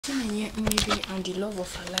Chinenye, nnebe, and the love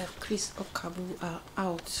of her life, Chris Okagbue, are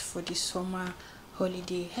out for the summer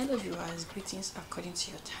holiday. Hello viewers, greetings according to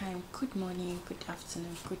your time. Good morning, good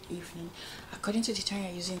afternoon, good evening, according to the time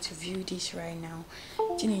you're using to view this right now.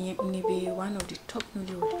 Chinenye nnebe, one of the top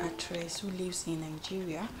Nollywood actress who lives in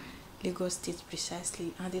Nigeria, Lagos State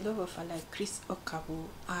precisely, and the love of her life, Chris Okagbue,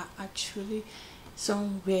 are actually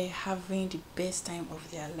somewhere having the best time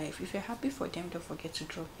of their life. If you're happy for them, don't forget to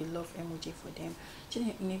drop a love emoji for them.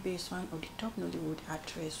 Chinenye nnebe is one of the top Nollywood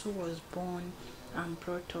actress who was born and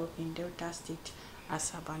brought up in Delta State,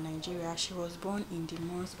 Asaba, Nigeria. She was born in the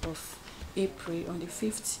month of April on the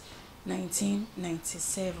 5th,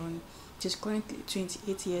 1997. She's currently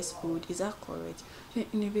 28 years old. Is that correct?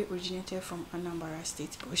 Nnebe originated from Anambra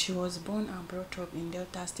State, but she was born and brought up in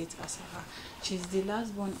Delta State, Asaba. She's the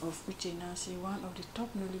last born of Uche, one of the top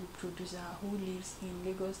Nollywood producers who lives in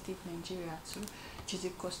Lagos State, Nigeria too. She's a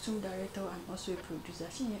costume director and also a producer.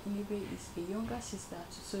 Chinenye nnebe is a younger sister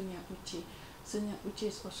to Sonia Uche. Sonia Uche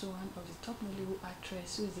is also one of the top Nollywood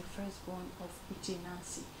actresses who is the firstborn of Uche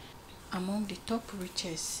Nancy. Among the top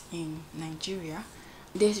riches in Nigeria,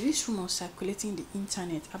 there's this rumor circulating the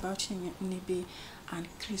internet about Chinenye nnebe and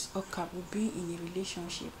Chris Okagbue being in a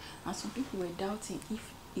relationship, and some people were doubting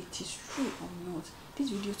if it is true or not. This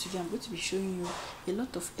video today, I'm going to be showing you a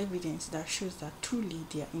lot of evidence that shows that truly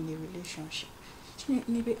they are in a relationship. Chinenye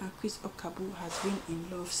nnebe and Chris Okagbue has been in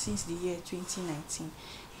love since the year 2019.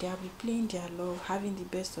 They have been playing their love, having the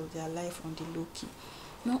best of their life on the low-key.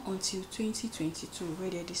 Not until 2022, where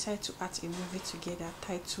they decide to act a movie together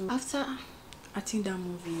titled. After acting that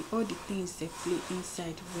movie, all the things they play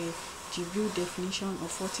inside were the real definition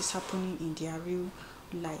of what is happening in their real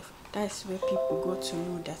life. That's where people got to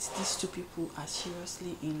know that these two people are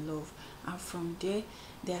seriously in love, and from there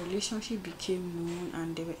their relationship became known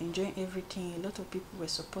and they were enjoying everything. A lot of people were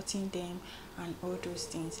supporting them and all those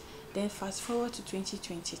things. Then fast forward to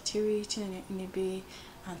 2023, Chinenye nnebe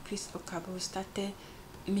and Chris Okagbue started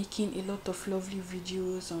making a lot of lovely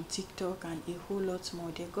videos on TikTok and a whole lot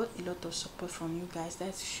more. They got a lot of support from you guys.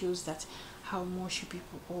 That shows that how much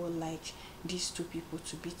people all like these two people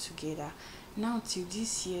to be together. Now till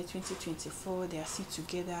this year 2024, they are still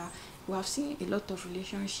together. We have seen a lot of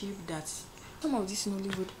relationship that some of these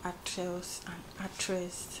Nollywood actors and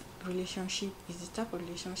actress relationship is the type of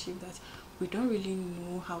relationship that we don't really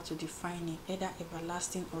know how to define it, either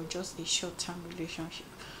everlasting or just a short-term relationship.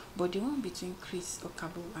 But the one between Chris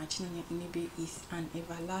Okagbue and Chinenye nnebe is an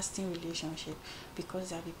everlasting relationship, because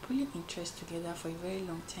they have been pulling interest together for a very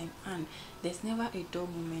long time and there's never a dull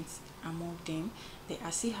moment among them. They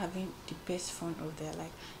are still having the best fun of their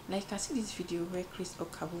life. Like I see this video where Chris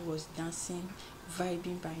Okagbue was dancing,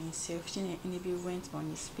 vibing by himself. Chinenye nnebe went on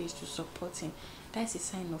his page to support him. That's a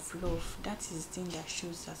sign of love. That is the thing that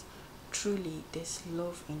shows that truly there's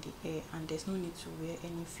love in the air and there's no need to wear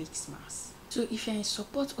any fake mask. So if you're in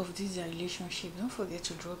support of this relationship, don't forget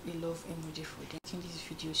to drop a love emoji for them. In this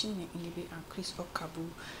video, Chinenye nnebe and Chris Okagbue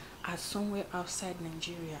are somewhere outside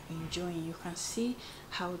Nigeria enjoying. You can see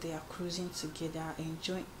how they are cruising together,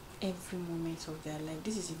 enjoying every moment of their life.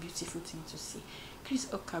 This is a beautiful thing to see. Chris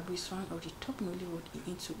Okagbue is one of the top Nollywood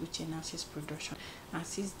into Uche Nancy's production, and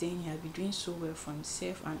since then he has been doing so well for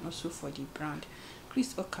himself and also for the brand.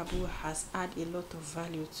 Chris Okagbue has added a lot of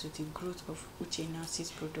value to the growth of Uche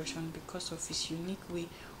Nancy's production because of his unique way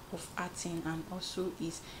of acting and also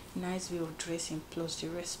his nice way of dressing, plus the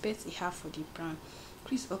respect he has for the brand.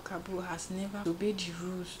 Chris Okagbue has never obeyed the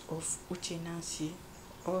rules of Uche Nancy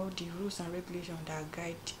or the rules and regulations that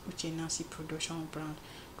guide Uche Nancy production brand.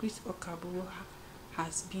 Chris Okagbue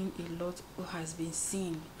has been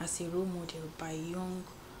seen as a role model by young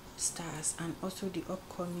stars and also the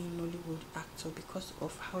upcoming Nollywood actor because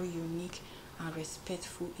of how unique and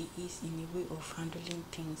respectful he is in a way of handling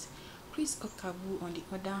things. Chris Okagbue, on the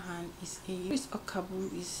other hand, Chris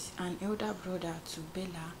Okagbue is an elder brother to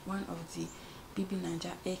Bella, one of the Bibi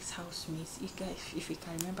Naija ex-housemates. You guys, if you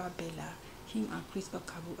can remember Bella, him and Chris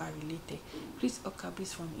Okagbue are related. Chris Okagbue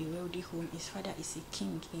is from a wealthy home. His father is a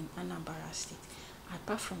king in Anambra State.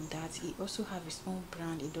 Apart from that, he also has his own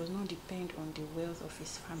brand. He does not depend on the wealth of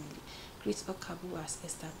his family. Chris Okagbue has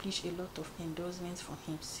established a lot of endorsements for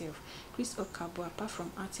himself. Chris Okagbue, apart from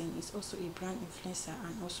acting, is also a brand influencer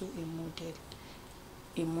and also a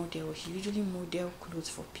model. He usually model clothes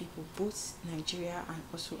for people both Nigeria and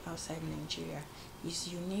also outside Nigeria. He's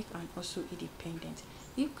unique and also independent.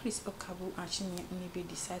 If Chris Okagbue and Chinenye nnebe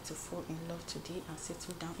decide to fall in love today and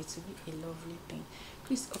settle down, it will be a lovely thing.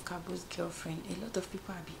 Chris Okagbue's girlfriend, a lot of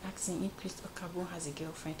people have been asking if Chris Okagbue has a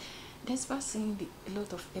girlfriend. Despite seeing a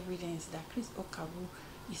lot of evidence that Chris Okagbue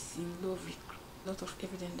is in love with a lot of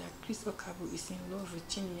evidence that Chris Okagbue is in love with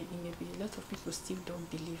Chinenye. A lot of people still don't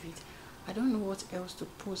believe it. I don't know what else to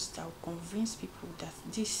post that will convince people that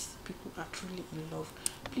these people are truly in love.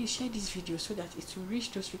 Please share this video so that it will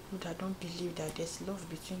reach those people that don't believe that there's love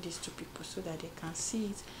between these two people, so that they can see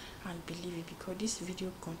it and believe it, because this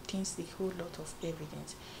video contains a whole lot of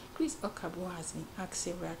evidence. Chris Okagbue has been asked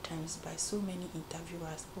several times by so many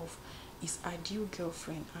interviewers of his ideal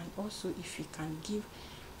girlfriend, and also if he can give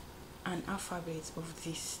an alphabet of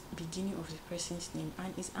this beginning of the person's name,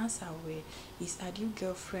 and his answer were his ideal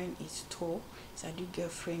girlfriend is tall, his ideal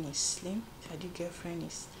girlfriend is slim, his ideal girlfriend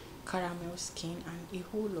is caramel skin, and a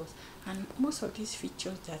whole lot. And most of these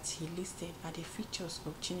features that he listed are the features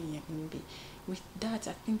of Chinenye. With that,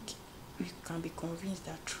 I think you can be convinced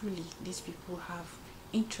that truly these people have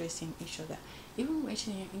interest in each other. Even when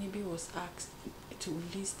Chinenye was asked to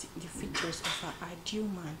list the features of her ideal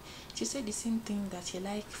man, she said the same thing, that she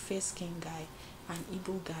liked fair skin guy, an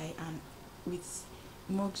Igbo guy, and with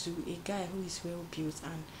Mogzu, a guy who is well built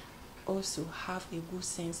and also have a good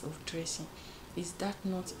sense of dressing. Is that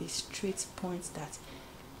not a straight point that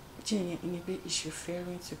Chinenye is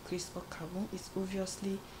referring to Chris Okagbue? It's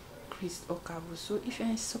obviously Chris Okagbue. So if you're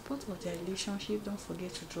in support of their relationship, don't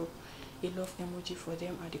forget to drop a love emoji for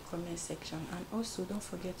them at the comment section, and also don't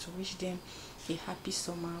forget to wish them a happy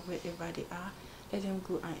summer wherever they are. Let them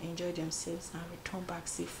go and enjoy themselves and return back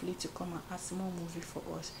safely to come and add more movie for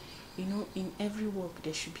us. You know, in every work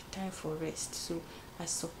there should be time for rest, so I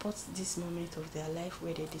support this moment of their life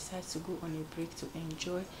where they decide to go on a break to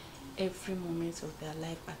enjoy every moment of their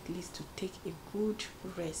life, at least to take a good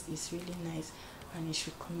rest. Is really nice and it's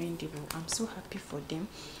recommendable. I'm so happy for them.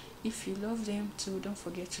 If you love them too, don't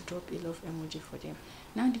forget to drop a love emoji for them.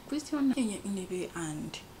 Now the question, nnebe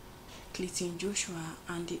and Clinton Joshua,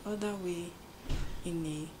 and the other way in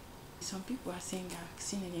a, some people are saying that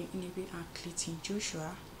Chinenye and Clinton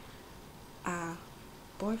Joshua are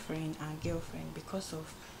boyfriend and girlfriend because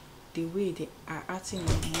of the way they are acting in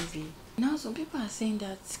the movie. Now some people are saying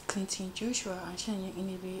that Clinton Joshua and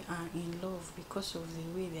Chinenye are in love because of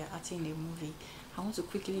the way they are acting in the movie. I want to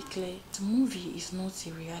quickly clear, the movie is not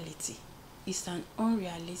a reality. It's an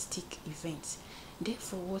unrealistic event.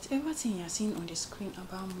 Therefore, whatever thing you're seeing on the screen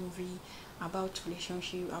about movie, about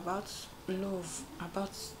relationship, about love,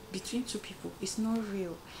 about between two people, is not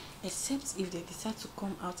real, except if they decide to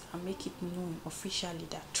come out and make it known officially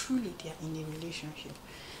that truly they are in a relationship.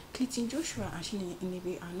 Clinton Joshua and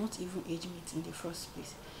Chinenye are not even age mates in the first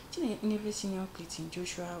place. Chinenye senior Clinton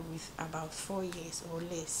Joshua with about 4 years or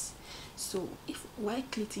less. So if why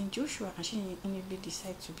Clinton Joshua and Chinenye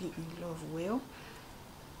decide to be in love, well,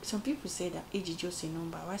 some people say that age is just a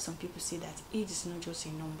number, while some people say that age is not just a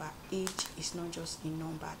number. Age is not just a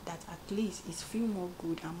number, that at least it feels more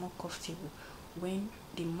good and more comfortable when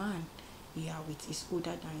the man you are with is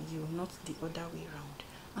older than you, not the other way around.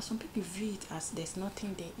 And some people view it as there's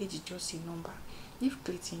nothing there, age is just a number. If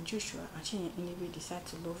Clinton Joshua and Chinenye decide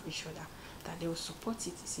to love each other, that they will support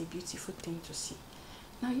it, is a beautiful thing to see.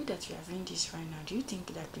 Now you that you are viewing this right now, do you think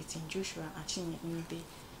that Clinton Joshua and Chinenye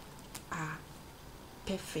are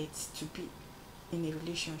perfect to be in a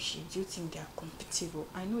relationship? Do you think they are compatible?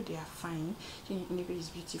 I know they are fine. Chinenye is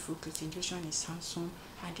beautiful, Clinton Joshua is handsome,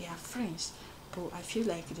 and they are friends. But I feel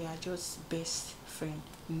like they are just best friend,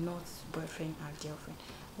 not boyfriend and girlfriend.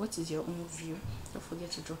 What is your own view? Don't forget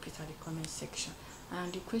to drop it at the comment section.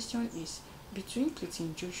 And the question is, between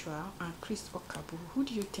Clinton Joshua and Chris Okagbue, who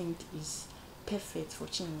do you think is perfect for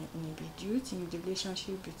Chinenye? Do you think the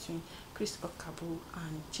relationship between Chris Okagbue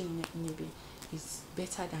and Chinenye is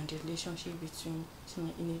better than the relationship between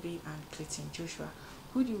Chinenye and Clinton Joshua?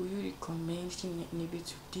 Who do you recommend Chinenye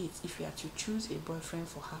to date if you are to choose a boyfriend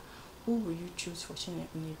for her? Who will you choose for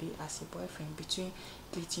Chinenye as a boyfriend between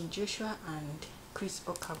Clinton Joshua and Chris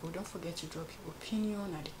Okagbue? Don't forget to drop your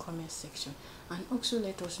opinion at the comment section, and also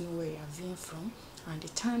let us know where you are viewing from and the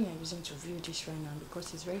time you are using to view this right now,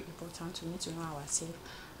 because it's very important to need to know ourselves,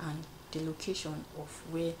 and the location of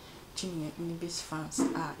where Chinenye's fans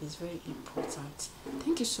are is very important.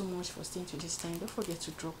 Thank you so much for staying to this time. Don't forget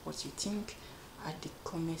to drop what you think at the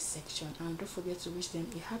comment section, and don't forget to wish them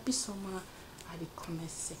a happy summer at the comment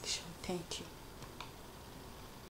section. Thank you.